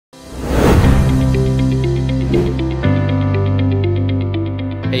Hey,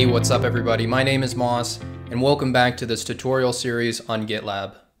 what's up everybody? My name is Moss, and welcome back to this tutorial series on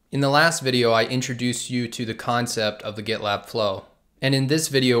GitLab. In the last video, I introduced you to the concept of the GitLab Flow. And in this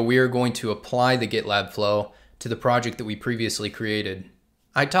video, we are going to apply the GitLab Flow to the project that we previously created.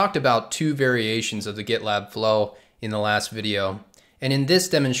 I talked about two variations of the GitLab Flow in the last video. And in this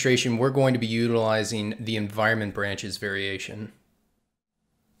demonstration, we're going to be utilizing the environment branches variation.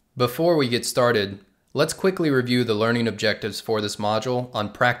 Before we get started, let's quickly review the learning objectives for this module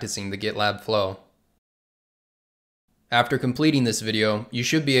on practicing the GitLab Flow. After completing this video, you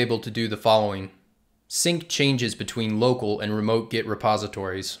should be able to do the following. Sync changes between local and remote Git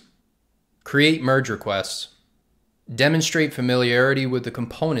repositories. Create merge requests. Demonstrate familiarity with the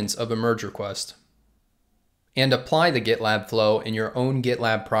components of a merge request. And apply the GitLab Flow in your own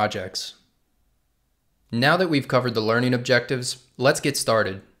GitLab projects. Now that we've covered the learning objectives, let's get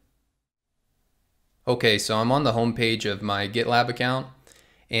started. Okay, so I'm on the home page of my GitLab account,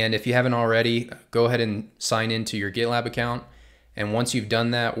 and if you haven't already, go ahead and sign into your GitLab account. And once you've done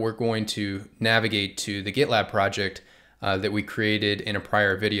that, we're going to navigate to the GitLab project that we created in a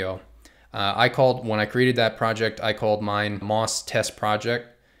prior video. When I created that project, I called mine Moss Test Project,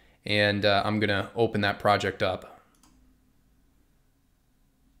 and I'm gonna open that project up.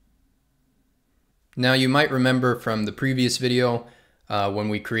 Now you might remember from the previous video when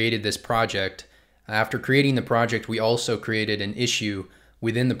we created this project. After creating the project, we also created an issue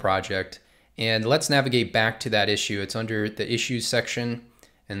within the project. And let's navigate back to that issue. It's under the issues section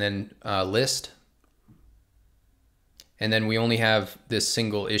and then list. And then we only have this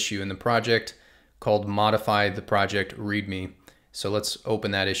single issue in the project called modify the project Readme. So let's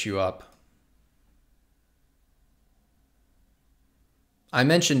open that issue up. I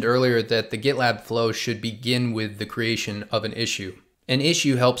mentioned earlier that the GitLab Flow should begin with the creation of an issue. An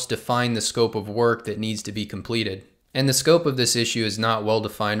issue helps define the scope of work that needs to be completed. And the scope of this issue is not well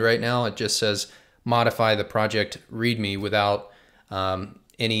defined right now. It just says modify the project Readme without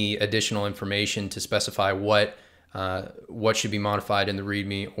any additional information to specify what should be modified in the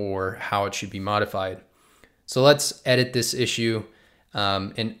Readme or how it should be modified. So let's edit this issue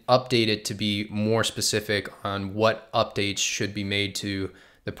and update it to be more specific on what updates should be made to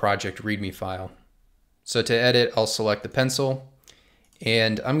the project Readme file. So to edit, I'll select the pencil.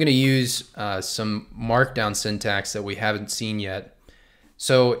 And I'm going to use some Markdown syntax that we haven't seen yet.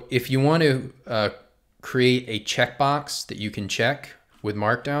 So if you want to create a checkbox that you can check with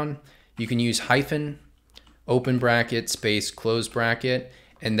Markdown, you can use hyphen, open bracket, space, close bracket,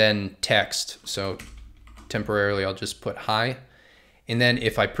 and then text. So temporarily I'll just put hi. And then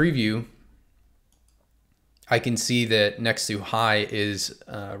if I preview, I can see that next to hi is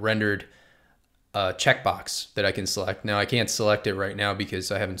rendered a checkbox that I can select. Now I can't select it right now because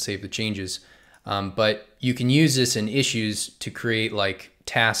I haven't saved the changes, but you can use this in issues to create like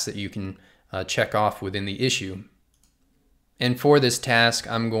tasks that you can check off within the issue. And for this task,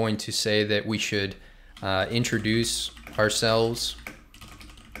 I'm going to say that we should introduce ourselves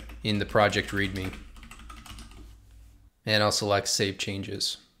in the project Readme. And I'll select Save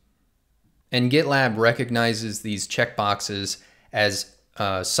Changes. And GitLab recognizes these checkboxes as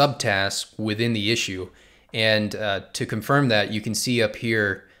subtasks within the issue. And to confirm that, you can see up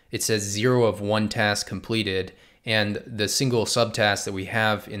here, it says 0 of 1 task completed. And the single subtask that we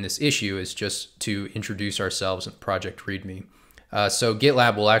have in this issue is just to introduce ourselves in Project Readme. So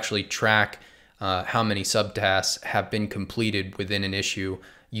GitLab will actually track how many subtasks have been completed within an issue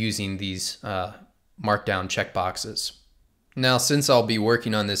using these Markdown checkboxes. Now, since I'll be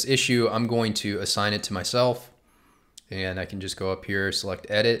working on this issue, I'm going to assign it to myself. And I can just go up here, select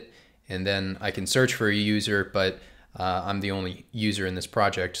edit, and then I can search for a user, but I'm the only user in this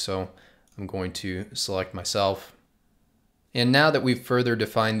project, so I'm going to select myself. And now that we've further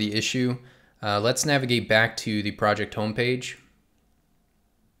defined the issue, let's navigate back to the project homepage.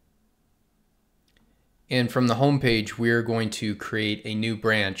 And from the homepage, we're going to create a new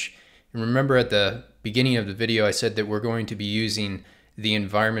branch. And remember at the beginning of the video, I said that we're going to be using the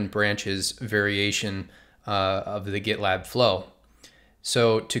environment branches variation of the GitLab Flow.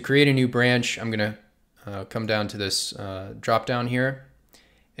 So to create a new branch, I'm going to come down to this drop down here,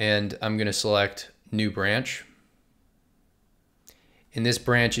 and I'm going to select New Branch. And this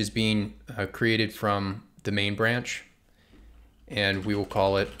branch is being created from the main branch, and we will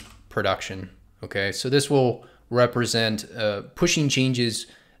call it Production. Okay, so this will represent pushing changes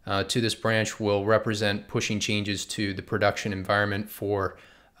to this branch will represent pushing changes to the production environment for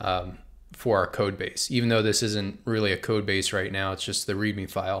our code base. Even though this isn't really a code base right now, it's just the README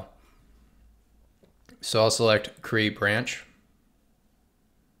file. So I'll select Create Branch.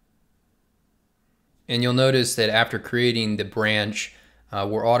 And you'll notice that after creating the branch,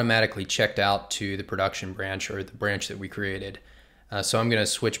 we're automatically checked out to the production branch, or the branch that we created. So I'm going to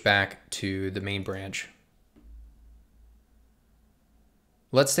switch back to the main branch.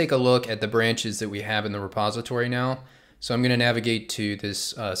 Let's take a look at the branches that we have in the repository now. So I'm going to navigate to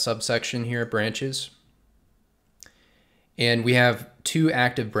this subsection here, branches. And we have two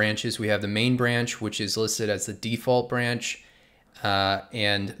active branches. We have the main branch, which is listed as the default branch,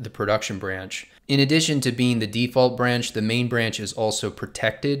 and the production branch. In addition to being the default branch, the main branch is also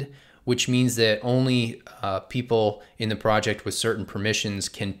protected, which means that only people in the project with certain permissions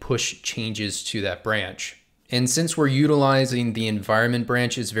can push changes to that branch. And since we're utilizing the environment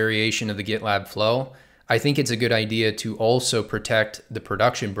branches variation of the GitLab Flow, I think it's a good idea to also protect the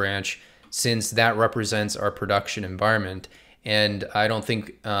production branch, since that represents our production environment. And I don't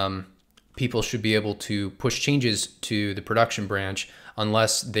think people should be able to push changes to the production branch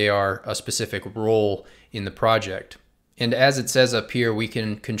unless they are a specific role in the project. And as it says up here, we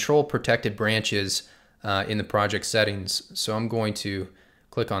can control protected branches in the project settings. So I'm going to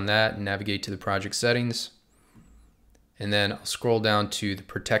click on that and navigate to the project settings. And then I'll scroll down to the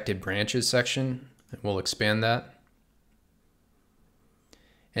protected branches section, and we'll expand that.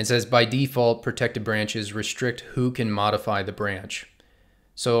 And it says by default, protected branches restrict who can modify the branch.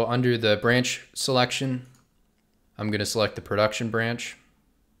 So under the branch selection, I'm going to select the production branch,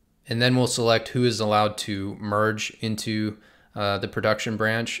 and then we'll select who is allowed to merge into the production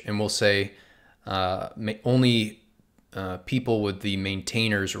branch, and we'll say only people with the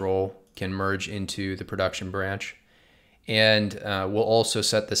maintainer's role can merge into the production branch. And we'll also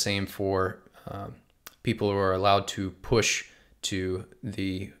set the same for people who are allowed to push to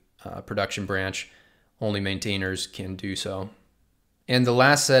the production branch. Only maintainers can do so. And the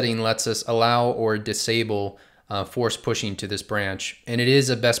last setting lets us allow or disable force pushing to this branch. And it is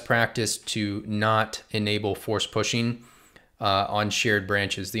a best practice to not enable force pushing on shared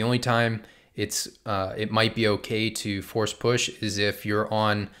branches. The only time it might be okay to force push is if you're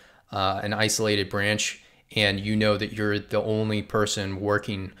on an isolated branch and you know that you're the only person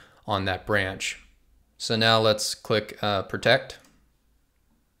working on that branch. So now let's click protect.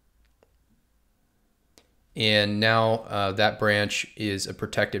 And now that branch is a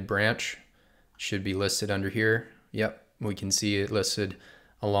protected branch. Should be listed under here. Yep, we can see it listed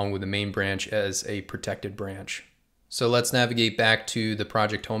along with the main branch as a protected branch. So let's navigate back to the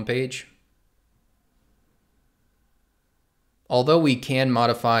project homepage. Although we can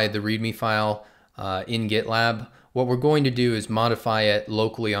modify the README file in GitLab, what we're going to do is modify it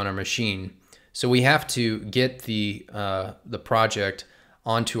locally on our machine. So we have to get the project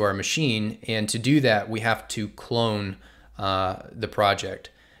onto our machine, and to do that we have to clone the project.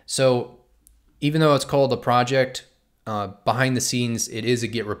 So even though it's called a project, behind the scenes it is a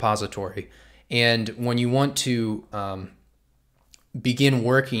Git repository. And when you want to begin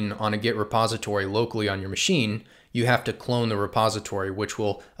working on a Git repository locally on your machine, you have to clone the repository, which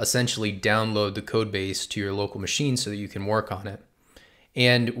will essentially download the code base to your local machine so that you can work on it.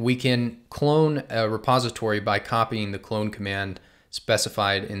 And we can clone a repository by copying the clone command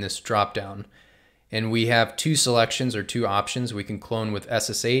specified in this dropdown. And we have two selections, or two options. We can clone with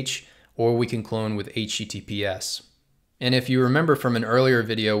SSH, or we can clone with HTTPS. And if you remember from an earlier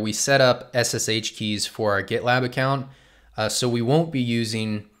video, we set up SSH keys for our GitLab account. So we won't be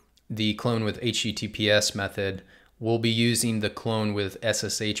using the clone with HTTPS method. We'll be using the clone with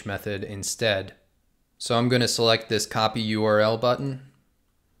SSH method instead. So I'm going to select this copy URL button.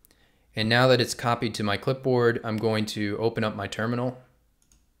 And now that it's copied to my clipboard, I'm going to open up my terminal.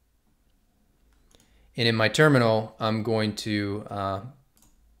 And in my terminal, I'm going to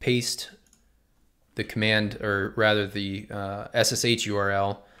paste the command, or rather the SSH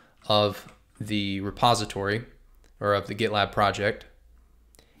URL of the repository, or of the GitLab project.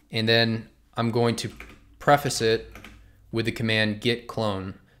 And then I'm going to preface it with the command git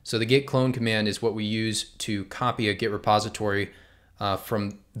clone. So the git clone command is what we use to copy a Git repository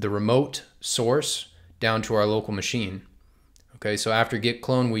from the remote source down to our local machine. Okay, so after git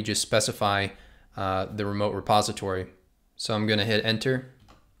clone, we just specify the remote repository. So I'm going to hit enter.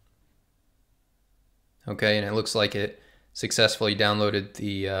 Okay, and it looks like it successfully downloaded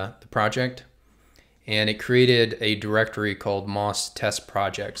the project, and it created a directory called Moss Test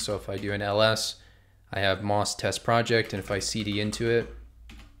Project. So if I do an ls, I have Moss Test Project, and if I cd into it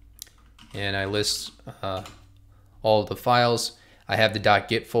and I list all of the files, I have the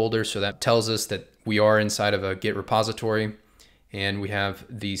 .git folder, so that tells us that we are inside of a Git repository, and we have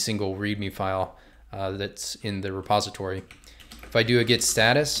the single README file that's in the repository. If I do a git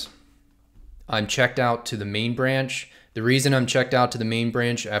status, I'm checked out to the main branch The reason I'm checked out to the main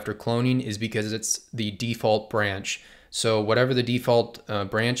branch after cloning is because it's the default branch. So whatever the default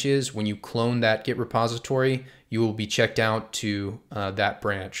branch is, when you clone that Git repository, you will be checked out to that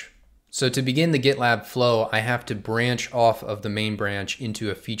branch. So to begin the GitLab flow, I have to branch off of the main branch into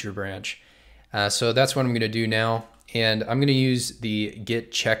a feature branch. So that's what I'm going to do now. And I'm going to use the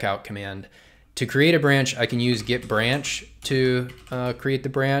git checkout command. To create a branch, I can use git branch to create the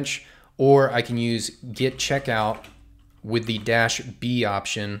branch, or I can use git checkout with the -b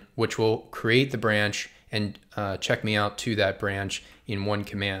option, which will create the branch and check me out to that branch in one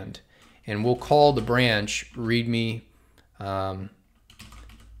command. And we'll call the branch readme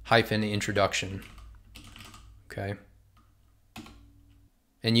 -introduction. Okay.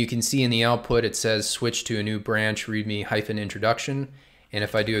 And you can see in the output it says switch to a new branch readme -introduction. And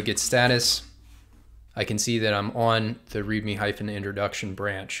if I do a git status, I can see that I'm on the readme -introduction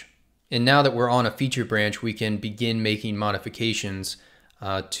branch. And now that we're on a feature branch, we can begin making modifications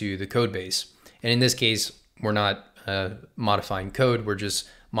to the code base. And in this case, we're not modifying code, we're just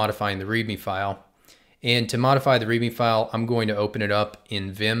modifying the README file. And to modify the README file, I'm going to open it up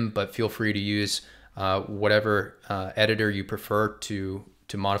in Vim, but feel free to use whatever editor you prefer to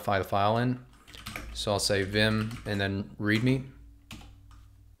modify the file in. So I'll say Vim and then README.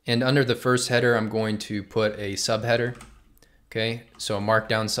 And under the first header, I'm going to put a subheader. Okay, so a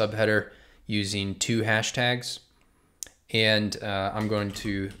Markdown subheader using 2 hashtags. And I'm going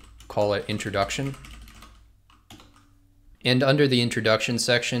to call it introduction. And under the introduction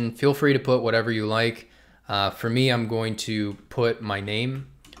section, feel free to put whatever you like. For me, I'm going to put my name.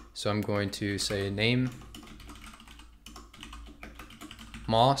 So I'm going to say name,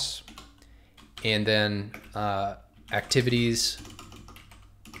 Moss, and then activities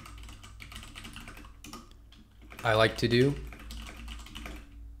I like to do.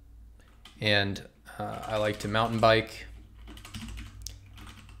 And I like to mountain bike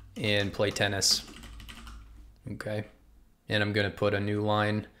and play tennis. Okay. And I'm going to put a new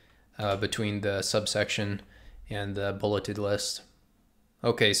line between the subsection and the bulleted list.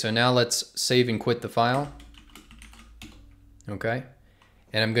 Okay, so now let's save and quit the file. Okay.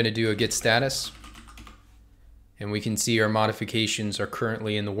 And I'm going to do a git status. And we can see our modifications are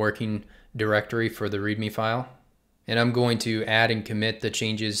currently in the working directory for the README file. And I'm going to add and commit the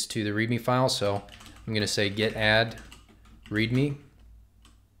changes to the README file. So I'm going to say git add README.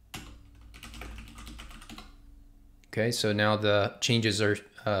 Okay, so now the changes are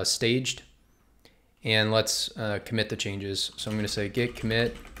staged. And let's commit the changes. So I'm going to say git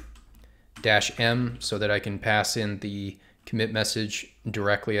commit -m so that I can pass in the commit message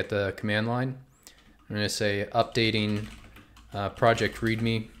directly at the command line. I'm going to say updating project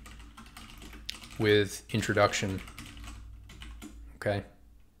README with introduction. Okay.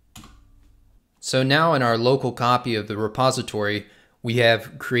 So now in our local copy of the repository, we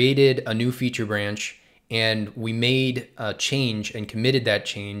have created a new feature branch and we made a change and committed that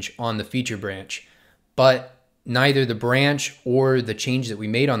change on the feature branch. But neither the branch or the change that we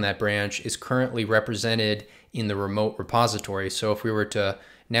made on that branch is currently represented in the remote repository. So if we were to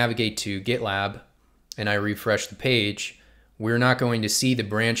navigate to GitLab and I refresh the page, we're not going to see the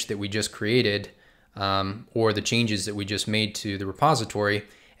branch that we just created or the changes that we just made to the repository.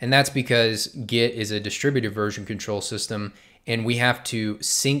 And that's because Git is a distributed version control system and we have to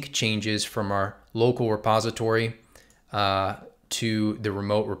sync changes from our local repository to the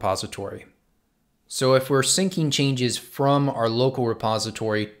remote repository. So if we're syncing changes from our local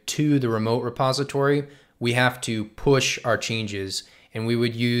repository to the remote repository, we have to push our changes, and we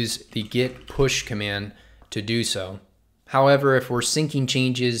would use the git push command to do so. However, if we're syncing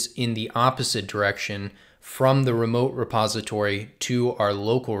changes in the opposite direction from the remote repository to our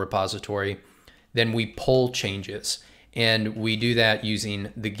local repository, then we pull changes, and we do that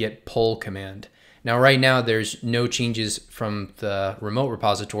using the git pull command. Now right now there's no changes from the remote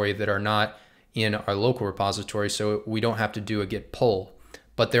repository that are not in our local repository, so we don't have to do a git pull.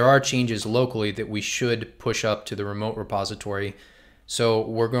 But there are changes locally that we should push up to the remote repository. So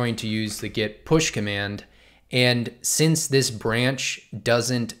we're going to use the git push command. And since this branch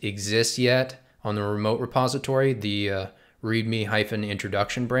doesn't exist yet on the remote repository, the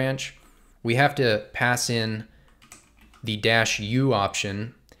readme-introduction branch, we have to pass in the -u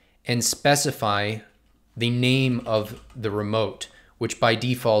option and specify the name of the remote, which by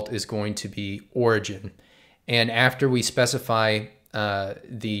default is going to be origin. And after we specify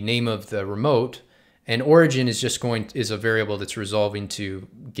the name of the remote, and origin is is a variable that's resolving to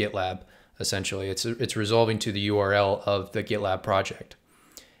GitLab, essentially. It's resolving to the URL of the GitLab project.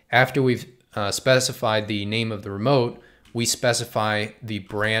 After we've specified the name of the remote, we specify the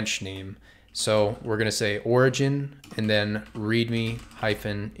branch name. So we're going to say origin and then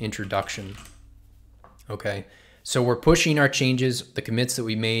readme-introduction. Okay, so we're pushing our changes, the commits that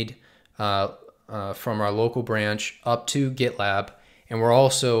we made from our local branch up to GitLab, and we're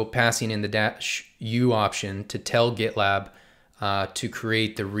also passing in the -u option to tell GitLab to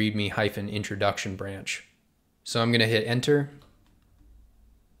create the readme-introduction branch. So I'm going to hit enter.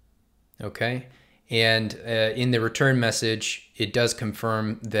 Okay, and in the return message, it does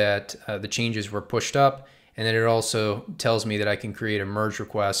confirm that the changes were pushed up, and then it also tells me that I can create a merge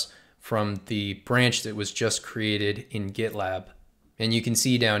request from the branch that was just created in GitLab. And you can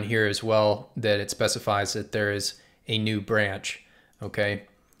see down here as well that it specifies that there is a new branch. Okay,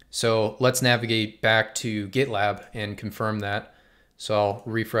 so let's navigate back to GitLab and confirm that. So I'll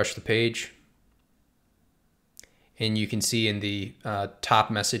refresh the page. And you can see in the top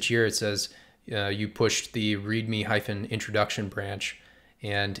message here, it says you pushed the readme-introduction branch.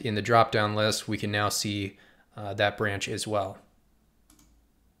 And in the drop-down list, we can now see that branch as well.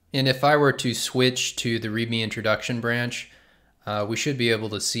 And if I were to switch to the readme-introduction branch, we should be able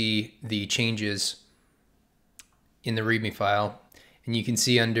to see the changes in the README file. And you can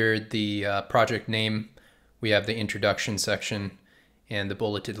see under the project name, we have the introduction section and the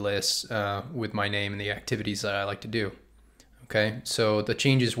bulleted list with my name and the activities that I like to do. Okay, so the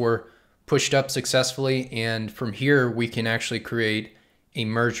changes were pushed up successfully, and from here we can actually create a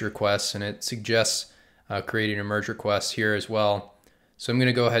merge request, and it suggests creating a merge request here as well. So I'm going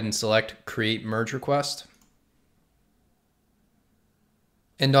to go ahead and select create merge request.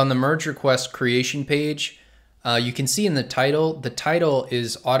 And on the merge request creation page, you can see in the title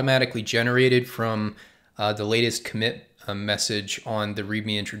is automatically generated from the latest commit message on the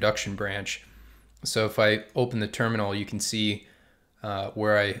README introduction branch. So if I open the terminal, you can see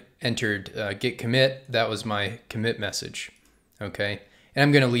where I entered git commit. That was my commit message. Okay, and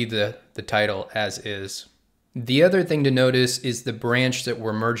I'm going to leave the title as is. The other thing to notice is the branch that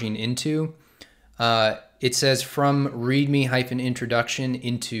we're merging into. It says from readme-introduction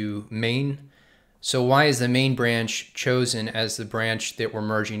into main. So why is the main branch chosen as the branch that we're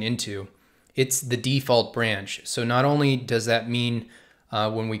merging into? It's the default branch. So not only does that mean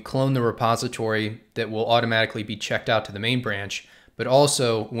when we clone the repository that will automatically be checked out to the main branch, but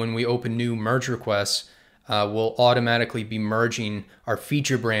also when we open new merge requests, we'll automatically be merging our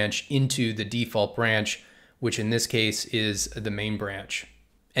feature branch into the default branch, which in this case is the main branch.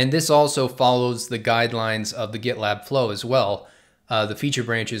 And this also follows the guidelines of the GitLab Flow as well. The feature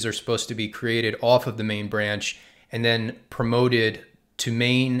branches are supposed to be created off of the main branch and then promoted to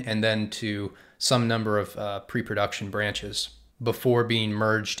main and then to some number of pre-production branches before being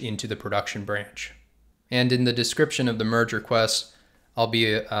merged into the production branch. And in the description of the merge request, I'll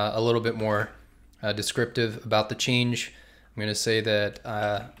be a little bit more descriptive about the change. I'm going to say that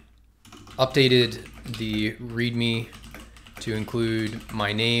updated the README to include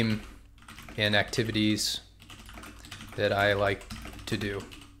my name and activities that I like to do.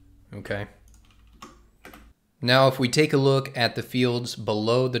 Okay. Now, if we take a look at the fields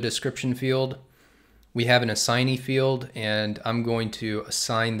below the description field, we have an assignee field, and I'm going to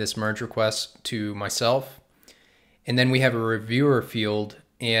assign this merge request to myself. And then we have a reviewer field,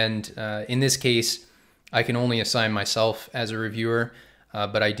 and in this case, I can only assign myself as a reviewer,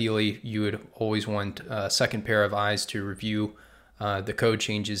 but ideally you would always want a second pair of eyes to review the code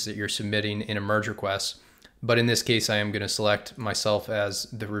changes that you're submitting in a merge request. But in this case, I am going to select myself as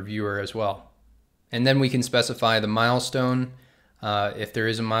the reviewer as well. And then we can specify the milestone, if there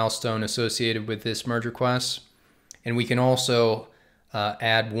is a milestone associated with this merge request. And we can also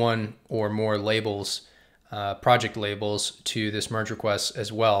add one or more labels, project labels, to this merge request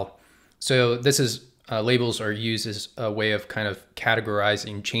as well. So this is labels are used as a way of kind of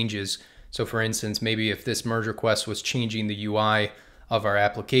categorizing changes. So for instance, maybe if this merge request was changing the UI of our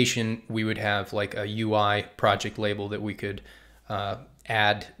application, we would have like a UI project label that we could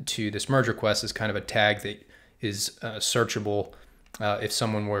add to this merge request as kind of a tag that is searchable if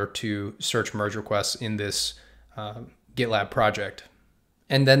someone were to search merge requests in this GitLab project.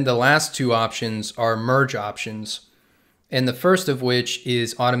 And then the last two options are merge options. And the first of which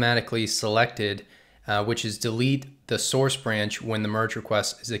is automatically selected, which is delete the source branch when the merge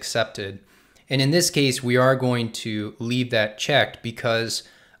request is accepted. And in this case, we are going to leave that checked because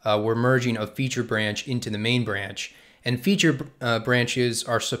we're merging a feature branch into the main branch. And feature branches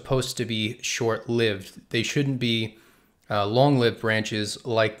are supposed to be short-lived. They shouldn't be long-lived branches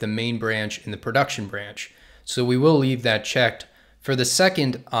like the main branch and the production branch. So we will leave that checked. For the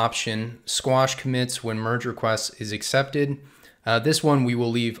second option, squash commits when merge request is accepted, this one we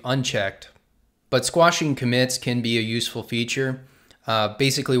will leave unchecked. But squashing commits can be a useful feature.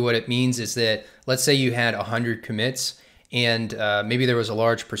 Basically what it means is that, let's say you had 100 commits, and maybe there was a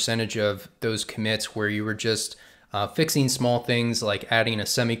large percentage of those commits where you were just fixing small things like adding a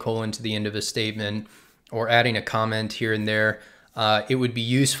semicolon to the end of a statement or adding a comment here and there. It would be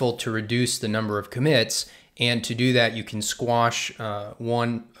useful to reduce the number of commits, and to do that you can squash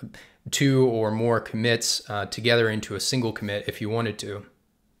one, two, or more commits together into a single commit if you wanted to.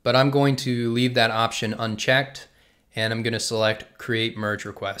 But I'm going to leave that option unchecked, and I'm going to select Create Merge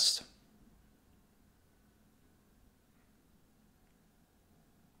Request.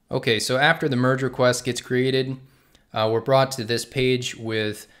 Okay, so after the merge request gets created, we're brought to this page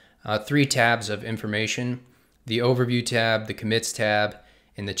with 3 tabs of information: the Overview tab, the Commits tab,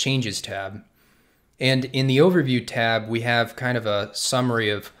 and the Changes tab. And in the Overview tab, we have kind of a summary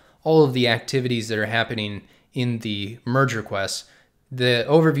of all of the activities that are happening in the merge request. The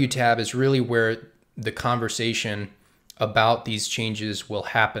Overview tab is really where the conversation about these changes will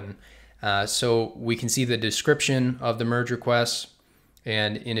happen. So we can see the description of the merge request,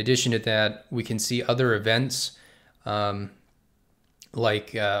 and in addition to that, we can see other events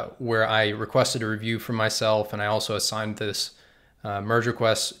like where I requested a review from myself, and I also assigned this merge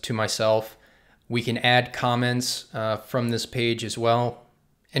request to myself. We can add comments from this page as well,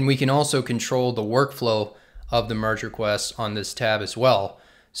 and we can also control the workflow of the merge request on this tab as well.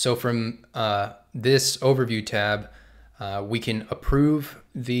 So from this Overview tab, we can approve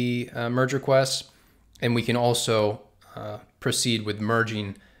the merge request, and we can also proceed with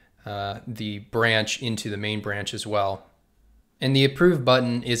merging the branch into the main branch as well. And the Approve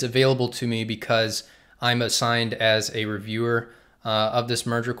button is available to me because I'm assigned as a reviewer of this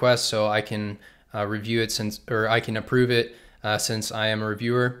merge request, so I can review it I can approve it since I am a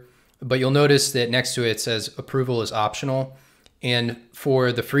reviewer. But you'll notice that next to it says approval is optional. And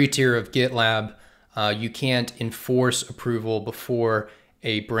for the free tier of GitLab, you can't enforce approval before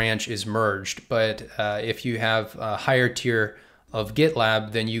a branch is merged. But if you have a higher tier of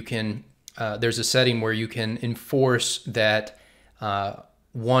GitLab, then you can, there's a setting where you can enforce that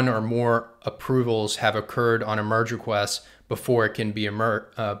one or more approvals have occurred on a merge request before it can be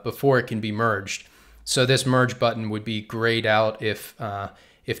merged. So this merge button would be grayed out if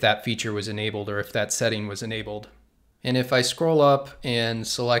that feature was enabled, or if that setting was enabled. And if I scroll up and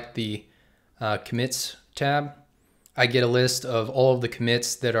select the Commits tab, I get a list of all of the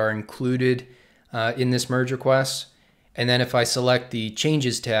commits that are included in this merge request. And then if I select the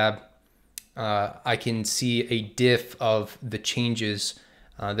Changes tab, I can see a diff of the changes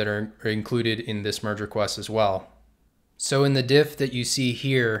that are included in this merge request as well. So in the diff that you see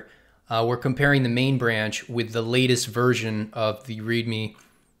here, we're comparing the main branch with the latest version of the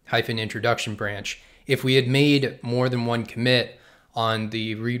Readme-introduction branch. If we had made more than one commit on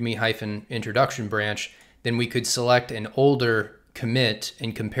the Readme-introduction branch, then we could select an older commit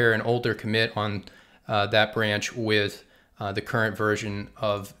and compare an older commit on that branch with the current version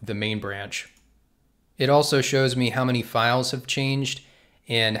of the main branch. It also shows me how many files have changed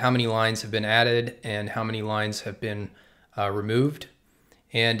and how many lines have been added and how many lines have been removed.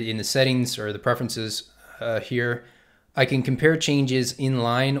 And in the settings or the preferences here, I can compare changes in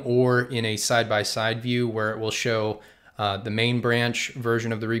line or in a side-by-side view where it will show the main branch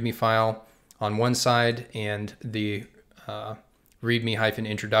version of the README file on one side and the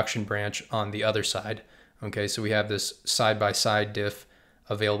Readme-introduction branch on the other side. Okay, so we have this side-by-side diff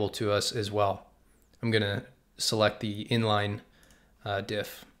available to us as well. I'm going to select the inline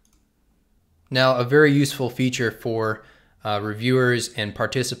diff. Now, a very useful feature for reviewers and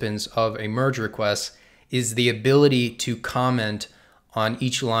participants of a merge request is the ability to comment on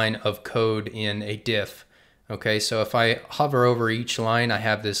each line of code in a diff. Okay, so if I hover over each line, I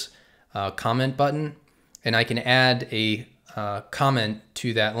have this comment button, and I can add a comment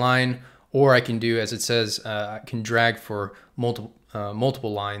to that line, or I can do, as it says, I can drag for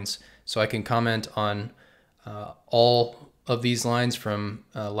multiple lines. So I can comment on all of these lines from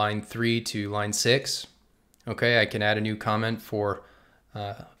line 3 to line 6. Okay, I can add a new comment for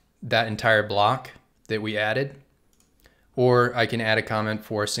that entire block that we added, or I can add a comment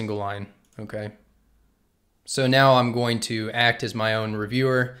for a single line. Okay, so now I'm going to act as my own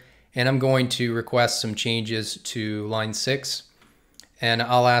reviewer, and I'm going to request some changes to line 6, and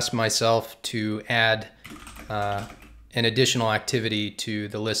I'll ask myself to add an additional activity to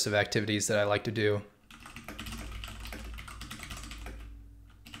the list of activities that I like to do.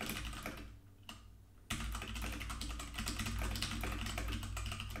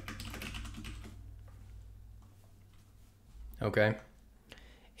 Okay,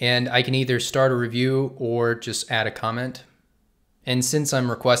 and I can either start a review or just add a comment. And since I'm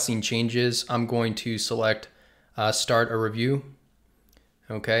requesting changes, I'm going to select Start a Review.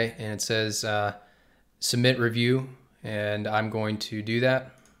 Okay, and it says submit review, and I'm going to do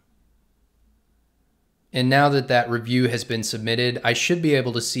that. And now that that review has been submitted, I should be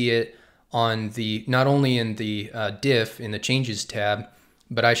able to see it on the, not only in the diff in the changes tab,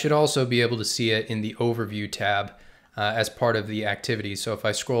 but I should also be able to see it in the overview tab as part of the activity. So if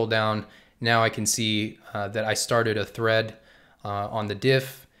I scroll down, now I can see that I started a thread on the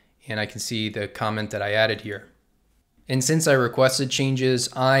diff, and I can see the comment that I added here. And since I requested changes,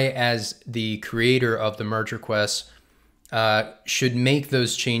 I, as the creator of the merge requests, should make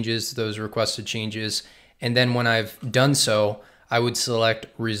those changes, those requested changes. And then when I've done so, I would select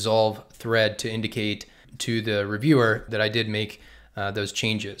resolve thread to indicate to the reviewer that I did make those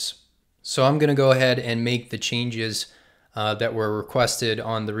changes. So I'm going to go ahead and make the changes that were requested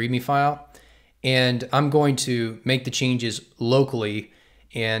on the README file. And I'm going to make the changes locally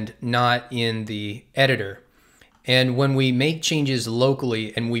and not in the editor. And when we make changes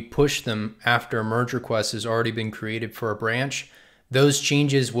locally and we push them after a merge request has already been created for a branch, those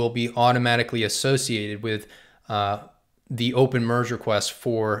changes will be automatically associated with the open merge request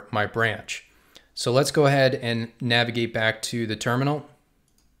for my branch. So let's go ahead and navigate back to the terminal.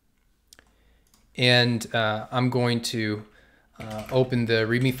 And I'm going to open the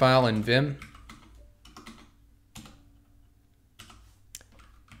README file in Vim.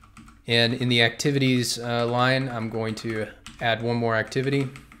 And in the activities line, I'm going to add one more activity.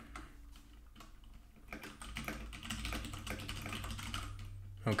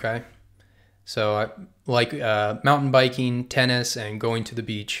 Okay, so I like mountain biking, tennis, and going to the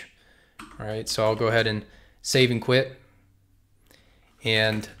beach. All right, so I'll go ahead and save and quit.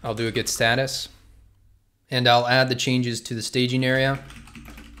 And I'll do a git status. And I'll add the changes to the staging area.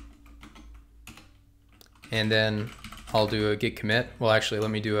 And then I'll do a git commit. Well, actually,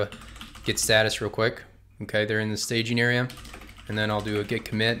 let me do a git status real quick. Okay, they're in the staging area. And then I'll do a git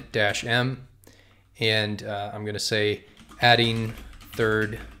commit -m. And I'm going to say adding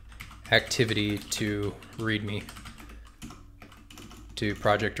third activity to README, to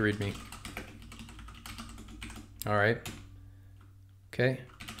project README. All right. Okay.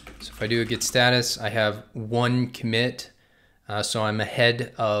 So if I do a git status, I have one commit. So I'm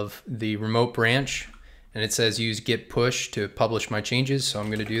ahead of the remote branch. And it says use git push to publish my changes. So I'm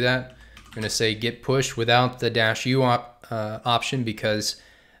going to do that. I'm going to say git push without the -u option because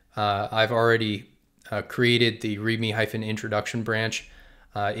I've already created the readme-introduction branch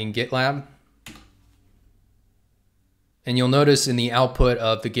in GitLab. And you'll notice in the output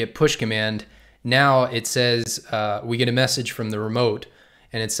of the git push command, now it says we get a message from the remote,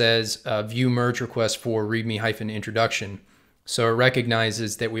 and it says view merge request for readme-introduction. So it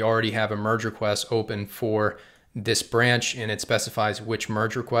recognizes that we already have a merge request open for this branch, and it specifies which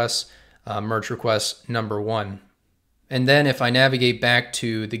merge request number 1. And then if I navigate back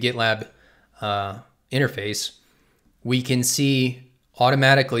to the GitLab interface, we can see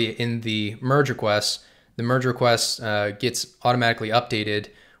automatically in the merge request gets automatically updated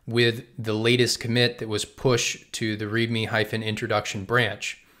with the latest commit that was pushed to the readme-introduction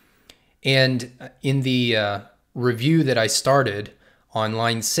branch. And in the review that I started on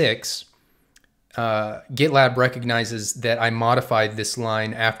line 6, GitLab recognizes that I modified this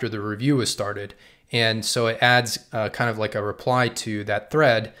line after the review was started. And so it adds kind of like a reply to that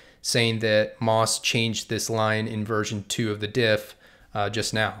thread saying that Moss changed this line in version 2 of the diff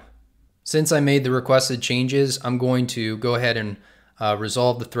just now. Since I made the requested changes, I'm going to go ahead and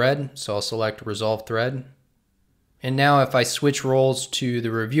resolve the thread. So I'll select resolve thread. And now if I switch roles to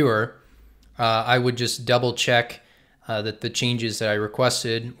the reviewer, I would just double check that the changes that I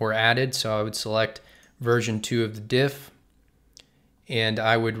requested were added. So I would select version 2 of the diff, and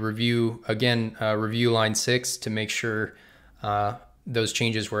I would review, again, review line 6 to make sure those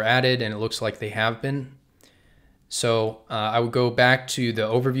changes were added, and it looks like they have been. So I would go back to the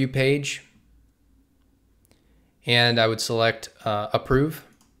overview page, and I would select approve,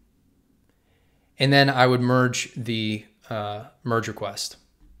 and then I would merge the merge request.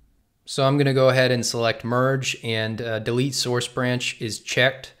 So I'm going to go ahead and select merge, and delete source branch is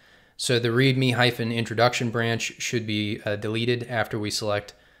checked. So the readme-introduction branch should be deleted after we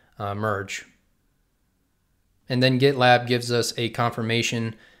select merge. And then GitLab gives us a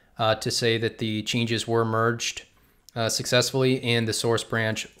confirmation to say that the changes were merged successfully and the source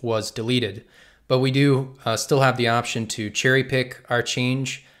branch was deleted. But we do still have the option to cherry pick our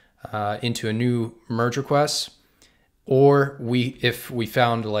change into a new merge request. Or if we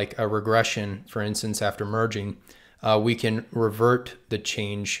found like a regression, for instance, after merging, we can revert the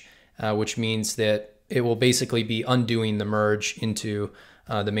change, which means that it will basically be undoing the merge into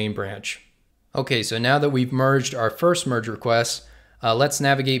the main branch. Okay, so now that we've merged our first merge request, Let's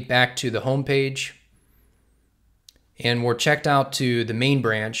navigate back to the home page. And we're checked out to the main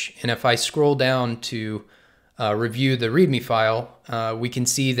branch. And if I scroll down to review the README file, we can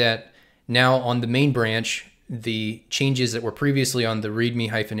see that now on the main branch, the changes that were previously on the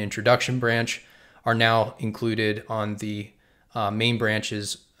README-introduction branch are now included on the main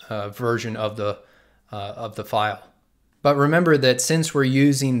branch's version of the file. But remember that since we're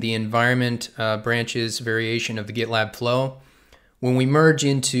using the environment branch's variation of the GitLab Flow, when we merge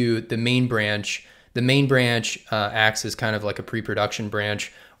into the main branch acts as kind of like a pre-production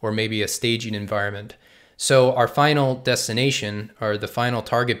branch or maybe a staging environment. So our final destination, or the final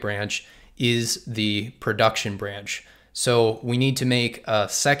target branch, is the production branch. So we need to make a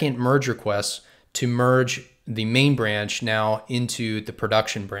second merge request to merge the main branch now into the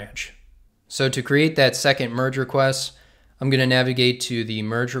production branch. So to create that second merge request, I'm going to navigate to the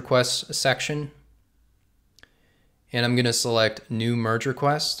merge requests section, and I'm going to select new merge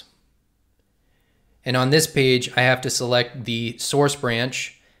request. And on this page, I have to select the source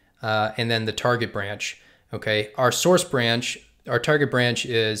branch and then the target branch. Okay, our target branch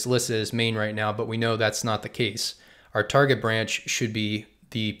is listed as main right now, but we know that's not the case. Our target branch should be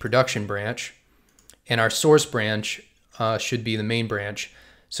the production branch, and our source branch should be the main branch.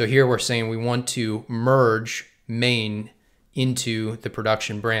 So here we're saying we want to merge main into the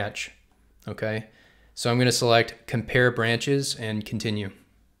production branch. Okay, so I'm going to select compare branches and continue.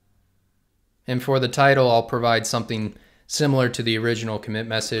 And for the title, I'll provide something similar to the original commit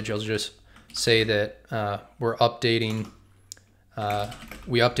message. I'll just say that we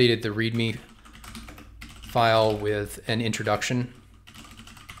updated the README file with an introduction.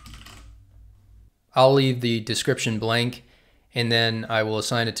 I'll leave the description blank, and then I will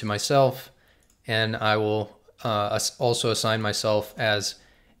assign it to myself, and I will also assign myself as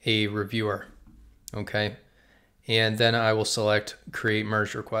a reviewer. Okay, and then I will select create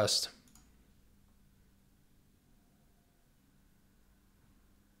merge request.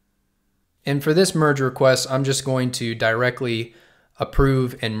 And for this merge request, I'm just going to directly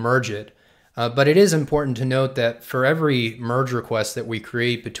approve and merge it. But it is important to note that for every merge request that we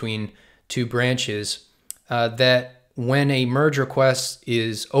create between two branches, that when a merge request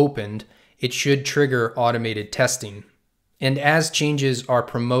is opened, it should trigger automated testing. And as changes are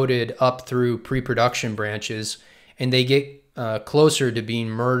promoted up through pre-production branches and they get closer to being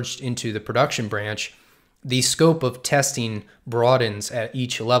merged into the production branch, the scope of testing broadens at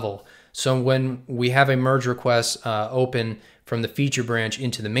each level. So when we have a merge request open from the feature branch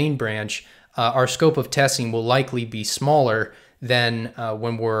into the main branch, our scope of testing will likely be smaller than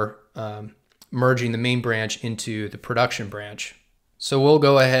when we're merging the main branch into the production branch. So we'll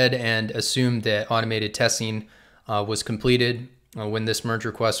go ahead and assume that automated testing was completed when this merge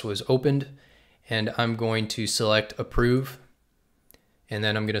request was opened, and I'm going to select approve, and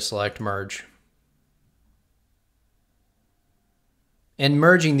then I'm going to select merge. And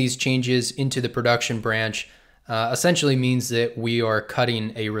merging these changes into the production branch essentially means that we are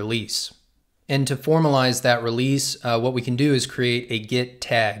cutting a release. And to formalize that release, what we can do is create a git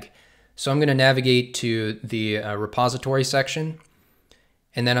tag. So I'm going to navigate to the repository section,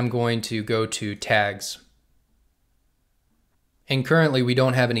 and then I'm going to go to tags. And currently we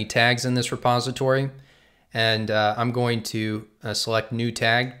don't have any tags in this repository, and I'm going to select new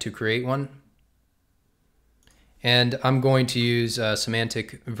tag to create one. And I'm going to use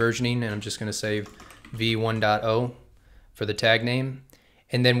semantic versioning, and I'm just going to say v1.0 for the tag name.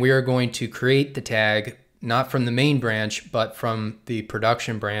 And then we are going to create the tag not from the main branch, but from the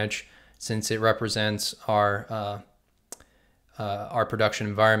production branch, since it represents our production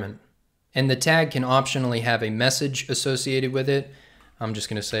environment. And the tag can optionally have a message associated with it. I'm just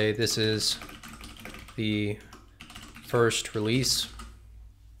going to say this is the first release.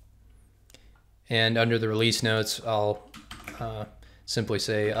 And under the release notes, I'll simply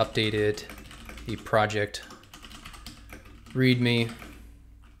say updated the project README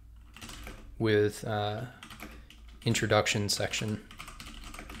with introduction section.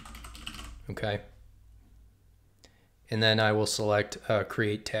 Okay. And then I will select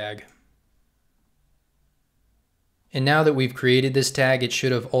create tag. And now that we've created this tag, it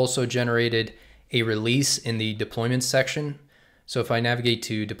should have also generated a release in the deployments section. So if I navigate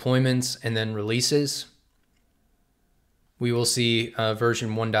to deployments and then releases, we will see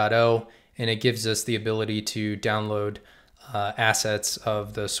version 1.0, and it gives us the ability to download assets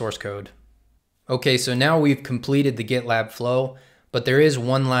of the source code. Okay, so now we've completed the GitLab flow, but there is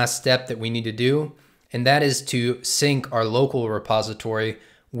one last step that we need to do, and that is to sync our local repository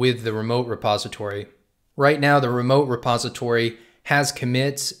with the remote repository. Right now, the remote repository has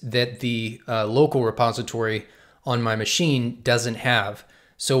commits that the local repository on my machine doesn't have.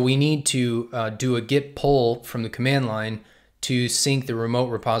 So we need to do a git pull from the command line to sync the remote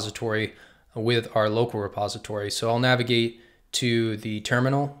repository with our local repository. So I'll navigate to the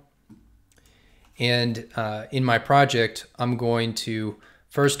terminal, and in my project I'm going to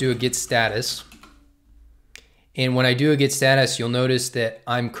first do a git status. And when I do a git status, you'll notice that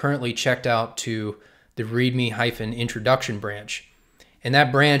I'm currently checked out to the readme-introduction branch. And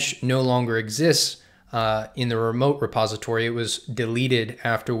that branch no longer exists in the remote repository. It was deleted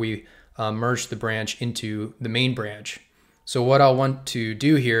after we merged the branch into the main branch. So what I'll want to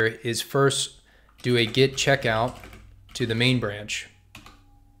do here is first do a git checkout to the main branch.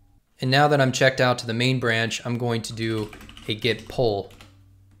 And now that I'm checked out to the main branch, I'm going to do a git pull.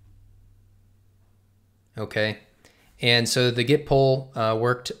 Okay, and so the git pull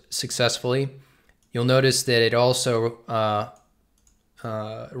worked successfully. You'll notice that it also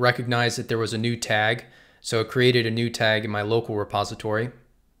recognized that there was a new tag, so it created a new tag in my local repository.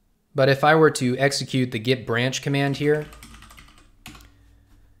 But if I were to execute the git branch command here,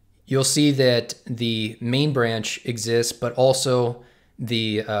 you'll see that the main branch exists, but also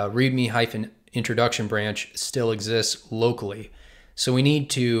the readme-introduction branch still exists locally. So we need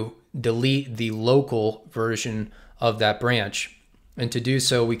to delete the local version of that branch. And to do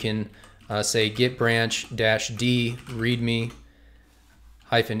so, we can say git branch -d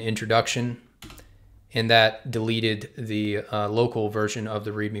readme-introduction, and that deleted the local version of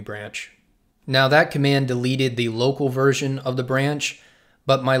the readme branch. Now that command deleted the local version of the branch,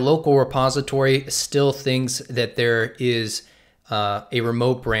 but my local repository still thinks that there is a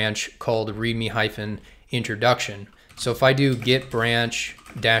remote branch called readme-introduction. So if I do git branch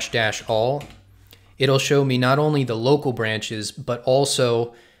 --all, it'll show me not only the local branches, but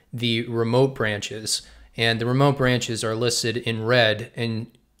also the remote branches. And the remote branches are listed in red, and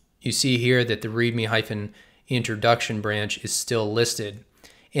you see here that the readme-introduction branch is still listed.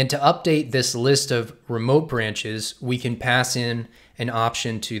 And to update this list of remote branches, we can pass in an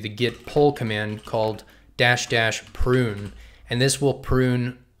option to the git pull command called --prune, and this will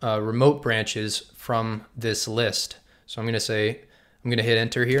prune remote branches from this list. So I'm going to hit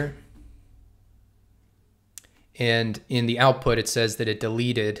enter here, and in the output it says that it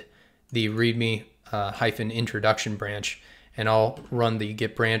deleted the readme-introduction branch, and I'll run the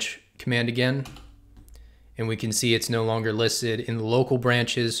git branch command again, and we can see it's no longer listed in the local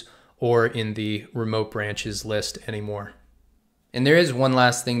branches or in the remote branches list anymore. And there is one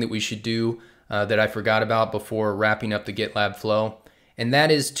last thing that we should do that I forgot about before wrapping up the GitLab Flow, and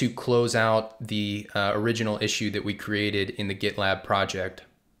that is to close out the original issue that we created in the GitLab project.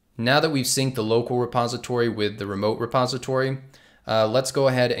 Now that we've synced the local repository with the remote repository, let's go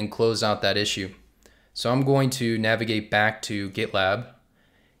ahead and close out that issue. So I'm going to navigate back to GitLab,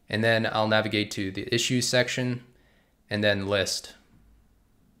 and then I'll navigate to the issues section and then list.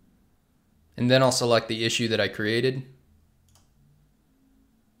 And then I'll select the issue that I created.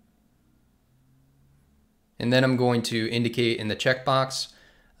 And then I'm going to indicate in the checkbox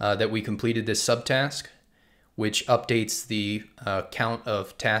that we completed this subtask, which updates the count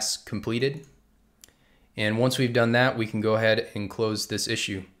of tasks completed. And once we've done that, we can go ahead and close this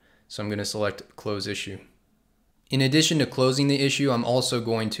issue. So I'm going to select close issue. In addition to closing the issue, I'm also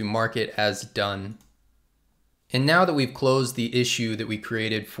going to mark it as done. And now that we've closed the issue that we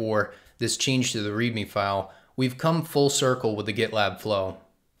created for this change to the README file, we've come full circle with the GitLab Flow.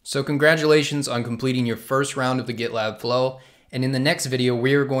 So congratulations on completing your first round of the GitLab Flow, and in the next video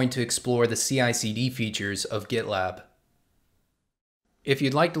we are going to explore the CI/CD features of GitLab. If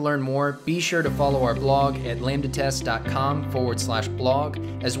you'd like to learn more, be sure to follow our blog at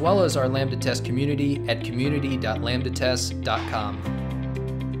lambdatest.com/blog, as well as our Lambda Test community at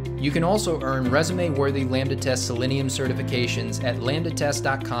community.lambdatest.com. You can also earn resume-worthy Lambda Test Selenium certifications at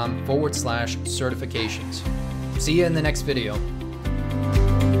lambdatest.com/certifications. See you in the next video.